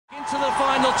to the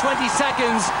final 20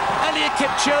 seconds. Eliud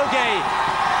Kipchoge.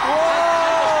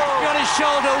 Whoa! On his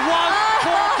shoulder.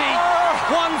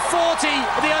 140,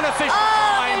 the unofficial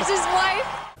time. There's his wife.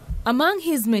 Among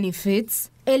his many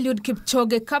feats, Eliud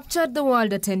Kipchoge captured the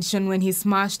world attention when he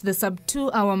smashed the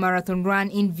sub-2-hour marathon run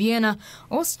in Vienna,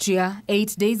 Austria,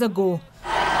 8 days ago.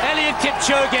 Eliud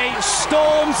Kipchoge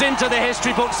storms into the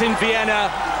history books in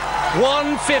Vienna.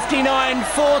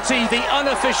 1:59.40, the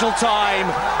unofficial time.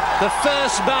 The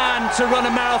first man to run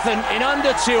a marathon in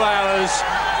under 2 hours.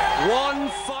 One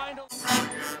final...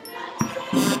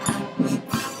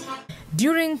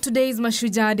 During today's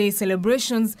Mashujaa Day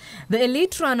celebrations, the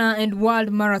elite runner and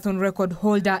world marathon record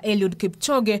holder Eliud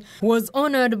Kipchoge was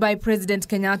honored by President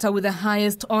Kenyatta with the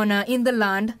highest honor in the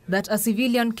land that a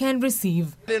civilian can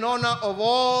receive. In honor of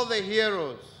all the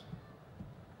heroes,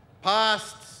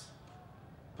 past,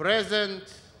 present,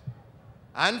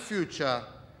 and future,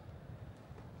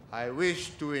 I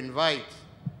wish to invite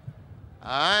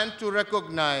and to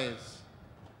recognize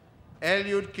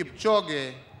Eliud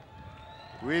Kipchoge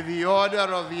with the Order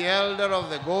of the Elder of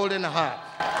the Golden Heart.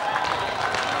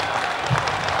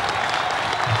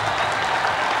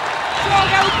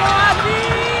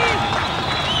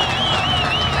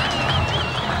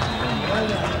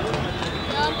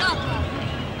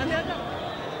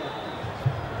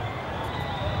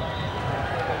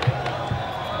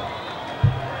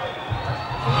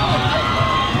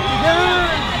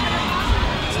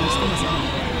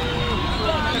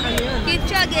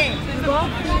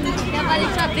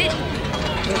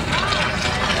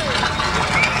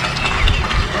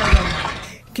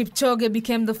 Kipchoge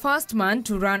became the first man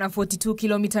to run a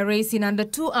 42-kilometer race in under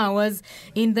 2 hours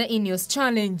in the Ineos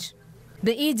Challenge.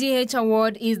 The EGH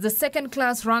award is the second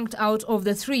class ranked out of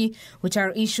the 3 which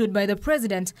are issued by the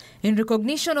president in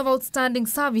recognition of outstanding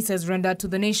services rendered to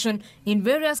the nation in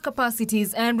various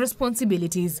capacities and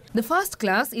responsibilities. The first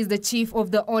class is the Chief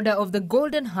of the Order of the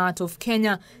Golden Heart of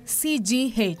Kenya,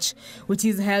 CGH, which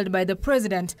is held by the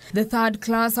president. The third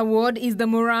class award is the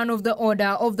Moran of the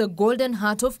Order of the Golden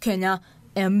Heart of Kenya,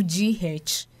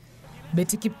 MGH.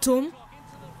 Betty Kiptum,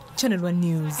 Channel 1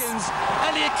 News.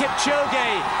 Eliud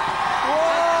Kipchoge.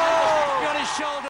 Whoa! On his shoulder.